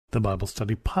The Bible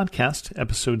Study Podcast,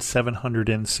 episode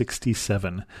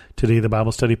 767. Today, the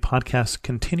Bible Study Podcast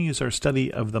continues our study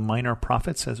of the minor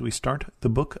prophets as we start the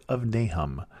book of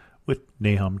Nahum with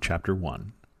Nahum chapter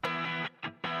 1.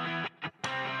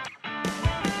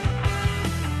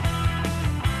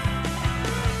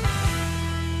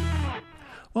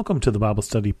 Welcome to the Bible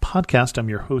Study Podcast. I'm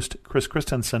your host, Chris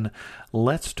Christensen.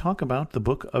 Let's talk about the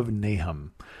book of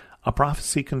Nahum. A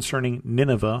prophecy concerning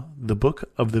Nineveh, the book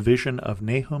of the vision of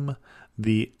Nahum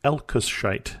the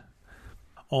Elkoshite.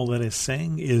 All that is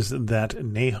saying is that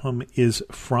Nahum is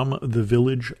from the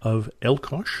village of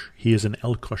Elkosh. He is an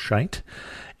Elkoshite,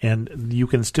 and you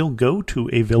can still go to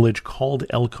a village called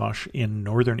Elkosh in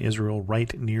northern Israel,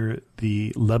 right near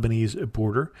the Lebanese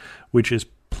border, which is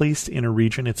placed in a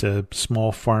region. It's a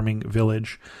small farming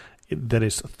village that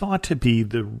is thought to be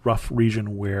the rough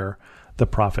region where the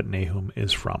prophet Nahum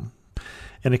is from.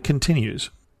 And it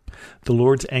continues, the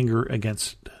Lord's anger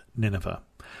against Nineveh.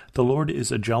 The Lord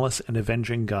is a jealous and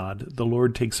avenging God. The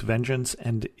Lord takes vengeance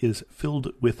and is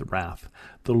filled with wrath.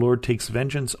 The Lord takes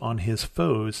vengeance on his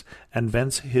foes and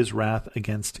vents his wrath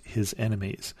against his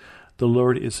enemies. The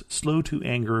Lord is slow to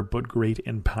anger but great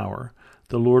in power.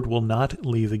 The Lord will not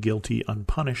leave the guilty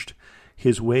unpunished.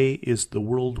 His way is the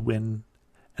whirlwind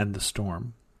and the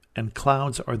storm, and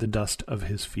clouds are the dust of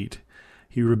his feet.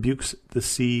 He rebukes the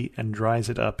sea and dries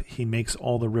it up. He makes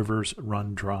all the rivers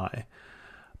run dry.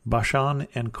 Bashan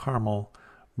and Carmel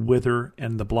wither,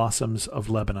 and the blossoms of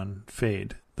Lebanon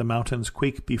fade. The mountains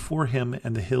quake before him,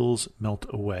 and the hills melt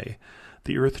away.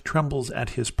 The earth trembles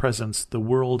at his presence, the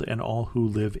world and all who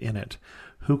live in it.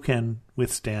 Who can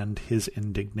withstand his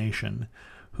indignation?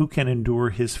 Who can endure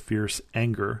his fierce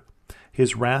anger?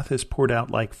 His wrath is poured out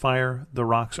like fire. The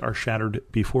rocks are shattered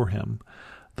before him.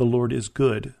 The Lord is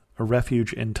good, a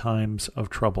refuge in times of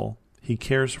trouble. He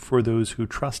cares for those who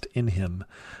trust in him,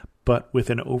 but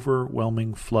with an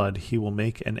overwhelming flood he will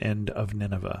make an end of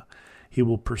Nineveh. He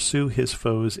will pursue his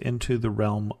foes into the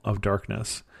realm of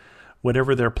darkness.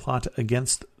 Whatever their plot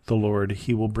against the Lord,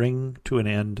 he will bring to an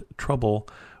end. Trouble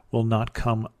will not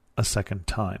come a second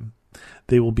time.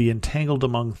 They will be entangled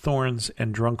among thorns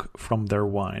and drunk from their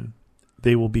wine.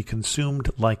 They will be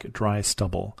consumed like dry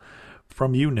stubble.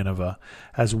 From you, Nineveh,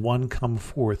 has one come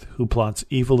forth who plots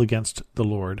evil against the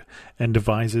Lord and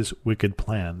devises wicked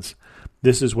plans.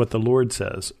 This is what the Lord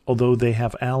says. Although they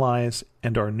have allies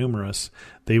and are numerous,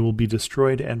 they will be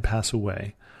destroyed and pass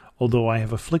away. Although I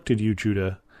have afflicted you,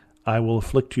 Judah, I will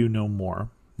afflict you no more.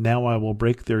 Now I will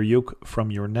break their yoke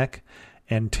from your neck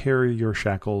and tear your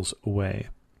shackles away.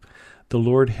 The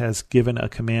Lord has given a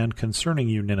command concerning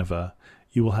you, Nineveh.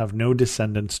 You will have no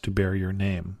descendants to bear your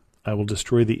name. I will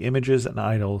destroy the images and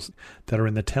idols that are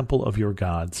in the temple of your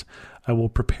gods. I will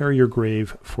prepare your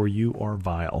grave, for you are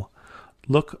vile.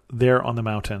 Look there on the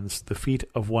mountains, the feet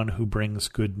of one who brings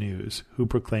good news, who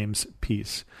proclaims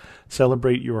peace.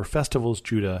 Celebrate your festivals,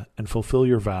 Judah, and fulfill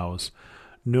your vows.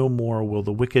 No more will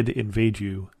the wicked invade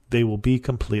you. They will be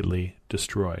completely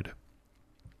destroyed.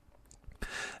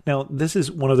 Now, this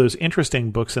is one of those interesting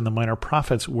books in the Minor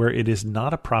Prophets where it is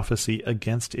not a prophecy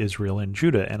against Israel and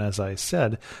Judah. And as I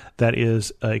said, that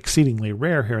is exceedingly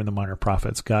rare here in the Minor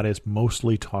Prophets. God is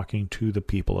mostly talking to the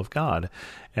people of God.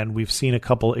 And we've seen a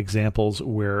couple examples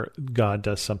where God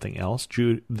does something else.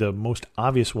 The most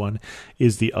obvious one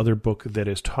is the other book that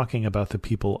is talking about the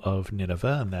people of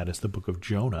Nineveh, and that is the book of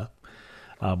Jonah.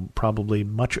 Probably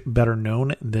much better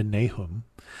known than Nahum.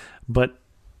 But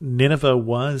Nineveh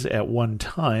was at one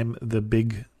time the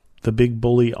big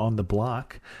bully on the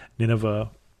block. Nineveh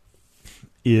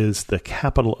is the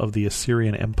capital of the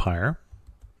Assyrian Empire.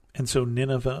 And so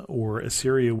Nineveh or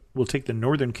Assyria will take the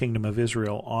northern kingdom of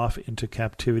Israel off into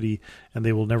captivity, and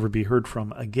they will never be heard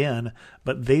from again,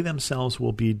 but they themselves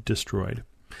will be destroyed.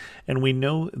 And we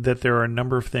know that there are a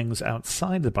number of things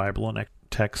outside the Bible and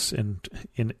texts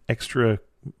in extra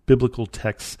biblical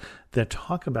texts that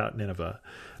talk about Nineveh.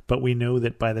 But we know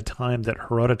that by the time that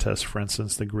Herodotus, for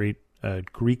instance, the great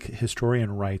Greek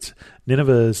historian, writes,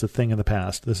 Nineveh is a thing in the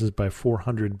past. This is by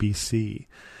 400 BC.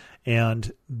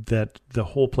 And that the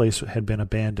whole place had been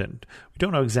abandoned. We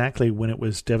don't know exactly when it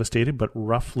was devastated, but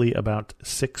roughly about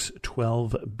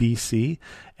 612 BC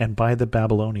and by the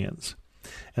Babylonians.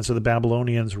 And so the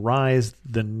Babylonians rise,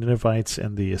 the Ninevites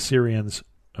and the Assyrians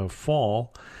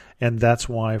fall. And that's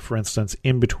why, for instance,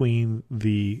 in between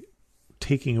the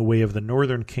taking away of the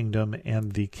northern kingdom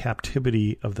and the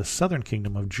captivity of the southern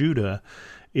kingdom of Judah,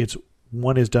 it's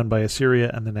one is done by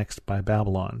Assyria and the next by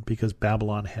Babylon, because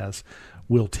Babylon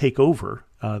will take over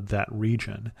that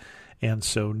region. And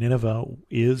so Nineveh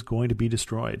is going to be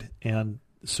destroyed. And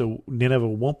so Nineveh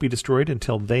won't be destroyed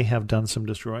until they have done some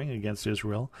destroying against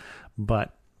Israel.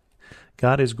 But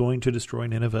God is going to destroy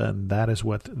Nineveh, and that is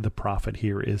what the prophet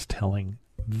here is telling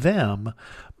them.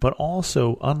 But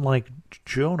also, unlike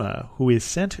Jonah, who is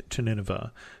sent to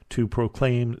Nineveh to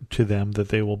proclaim to them that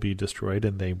they will be destroyed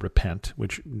and they repent,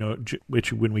 which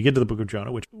when we get to the book of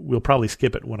Jonah, which we'll probably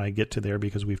skip it when I get to there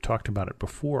because we've talked about it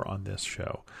before on this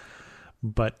show.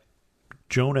 But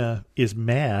Jonah is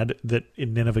mad that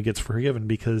Nineveh gets forgiven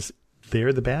because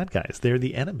they're the bad guys. They're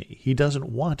the enemy. He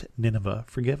doesn't want Nineveh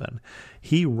forgiven.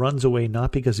 He runs away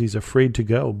not because he's afraid to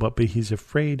go, but he's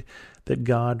afraid that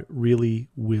God really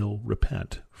will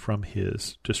repent from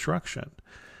his destruction.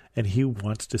 And he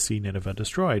wants to see Nineveh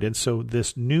destroyed. And so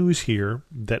this news here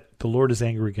that the Lord is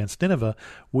angry against Nineveh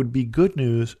would be good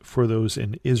news for those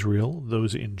in Israel,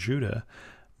 those in Judah,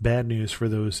 bad news for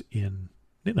those in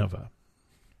Nineveh.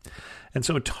 And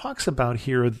so it talks about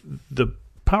here the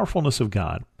powerfulness of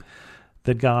God,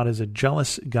 that God is a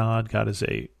jealous God, God is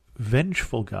a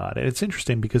vengeful God. And it's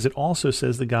interesting because it also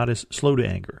says that God is slow to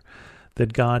anger,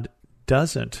 that God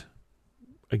doesn't,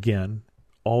 again,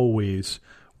 always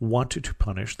want to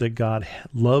punish, that God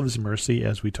loves mercy,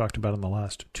 as we talked about in the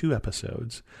last 2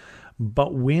 episodes.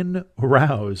 But when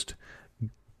aroused,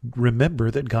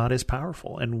 remember that God is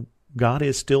powerful, and God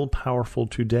is still powerful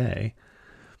today,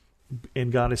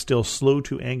 and God is still slow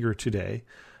to anger today.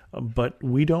 But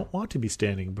we don't want to be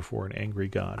standing before an angry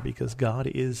God because God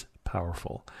is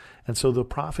powerful. And so the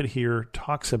prophet here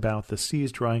talks about the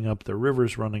seas drying up, the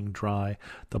rivers running dry,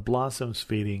 the blossoms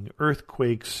fading,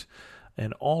 earthquakes,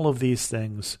 and all of these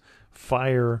things,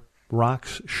 fire,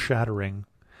 rocks shattering,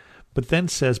 but then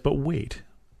says, but wait,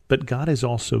 but God is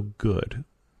also good.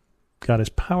 God is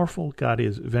powerful, God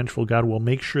is vengeful, God will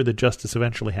make sure that justice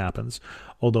eventually happens,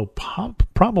 although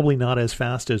probably not as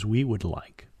fast as we would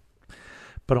like.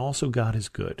 But also God is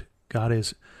good. God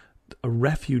is a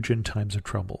refuge in times of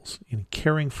troubles, in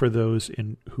caring for those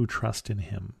who trust in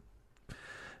him.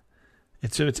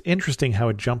 And so it's interesting how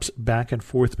it jumps back and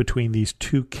forth between these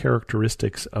two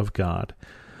characteristics of God.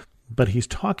 But he's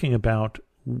talking about,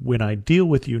 when I deal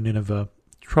with you, Nineveh,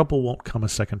 trouble won't come a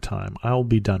second time. I'll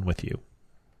be done with you.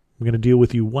 I'm going to deal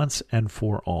with you once and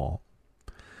for all.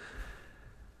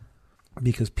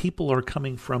 Because people are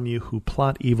coming from you who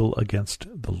plot evil against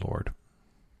the Lord.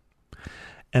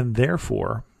 And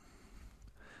therefore,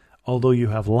 although you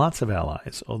have lots of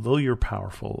allies, although you're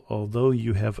powerful, although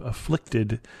you have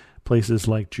afflicted places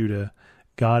like Judah,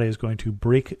 God is going to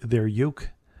break their yoke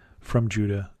from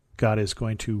Judah. God is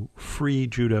going to free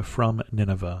Judah from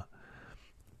Nineveh.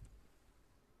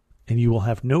 And you will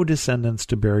have no descendants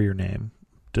to bear your name.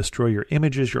 Destroy your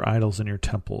images, your idols, and your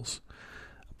temples.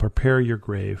 Prepare your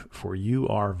grave, for you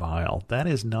are vile. That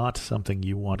is not something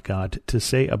you want God to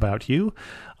say about you.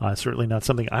 Certainly not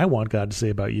something I want God to say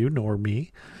about you, nor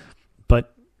me.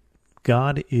 But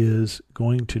God is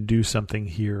going to do something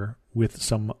here with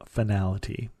some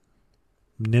finality.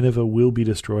 Nineveh will be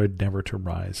destroyed, never to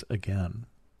rise again.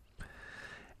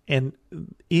 And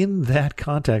in that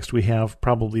context, we have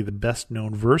probably the best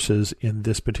known verses in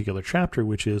this particular chapter,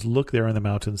 which is, look there in the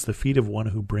mountains, the feet of one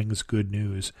who brings good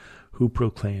news, who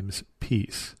proclaims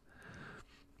peace.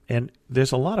 And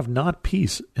there's a lot of not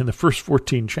peace in the first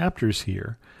 14 chapters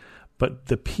here, but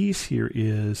the peace here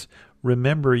is,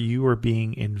 remember you are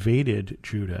being invaded,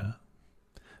 Judah,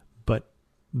 but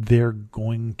they're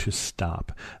going to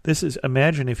stop. This is,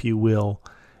 imagine if you will,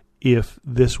 if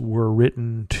this were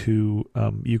written to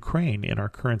Ukraine in our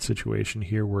current situation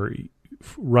here where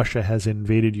Russia has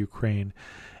invaded Ukraine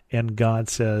and God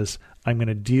says, I'm going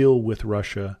to deal with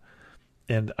Russia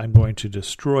and I'm going to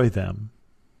destroy them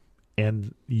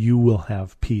and you will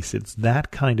have peace. It's that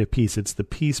kind of peace. It's the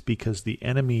peace because the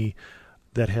enemy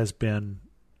that has been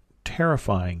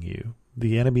terrifying you,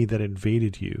 the enemy that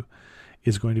invaded you,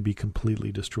 is going to be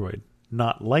completely destroyed.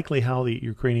 Not likely how the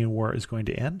Ukrainian war is going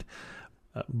to end,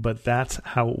 but that's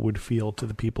how it would feel to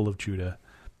the people of Judah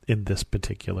in this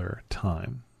particular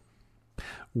time.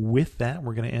 With that,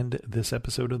 we're going to end this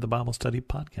episode of the Bible Study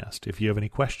Podcast. If you have any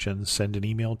questions, send an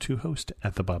email to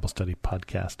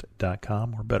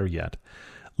host@thebiblestudypodcast.com, or better yet,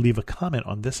 leave a comment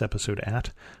on this episode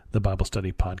at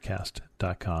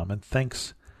thebiblestudypodcast.com. And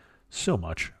thanks so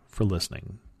much for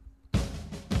listening.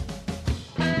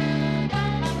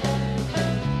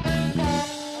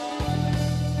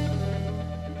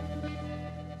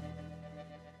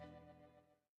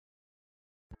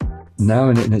 Now,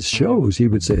 and it shows, he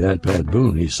would say, that Pat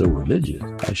Boone, he's so religious.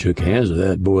 I shook hands with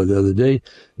that boy the other day.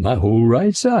 My whole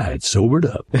right side sobered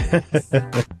up.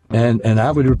 and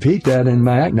I would repeat that in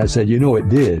my act, and I said, you know, it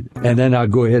did. And then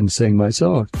I'd go ahead and sing my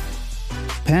song.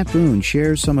 Pat Boone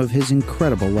shares some of his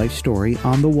incredible life story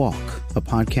on The Walk, a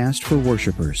podcast for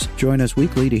worshipers. Join us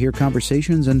weekly to hear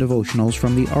conversations and devotionals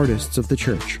from the artists of the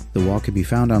church. The Walk can be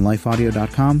found on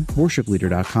lifeaudio.com,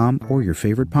 worshipleader.com, or your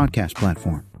favorite podcast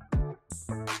platform.